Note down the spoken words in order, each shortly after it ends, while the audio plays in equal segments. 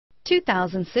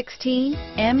2016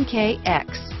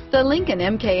 MKX. The Lincoln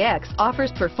MKX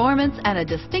offers performance and a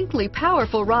distinctly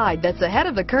powerful ride that's ahead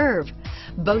of the curve.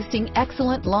 Boasting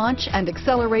excellent launch and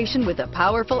acceleration with a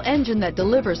powerful engine that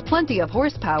delivers plenty of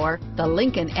horsepower, the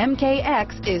Lincoln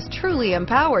MKX is truly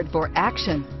empowered for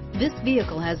action. This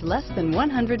vehicle has less than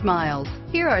 100 miles.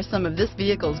 Here are some of this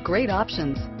vehicle's great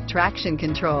options: traction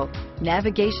control,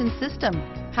 navigation system,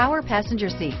 power passenger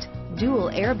seat, dual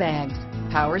airbags,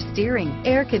 power steering,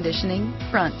 air conditioning,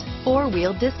 front,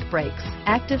 four-wheel disc brakes,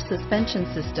 active suspension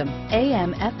system,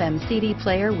 AM/FM CD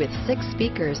player with 6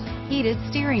 speakers, heated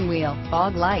steering wheel,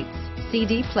 fog lights,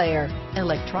 CD player,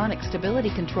 electronic stability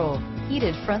control,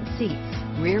 heated front seats,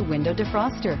 rear window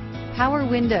defroster, power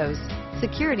windows,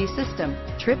 security system,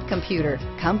 trip computer,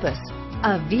 compass.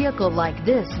 A vehicle like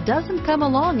this doesn't come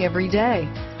along every day.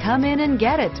 Come in and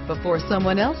get it before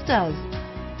someone else does.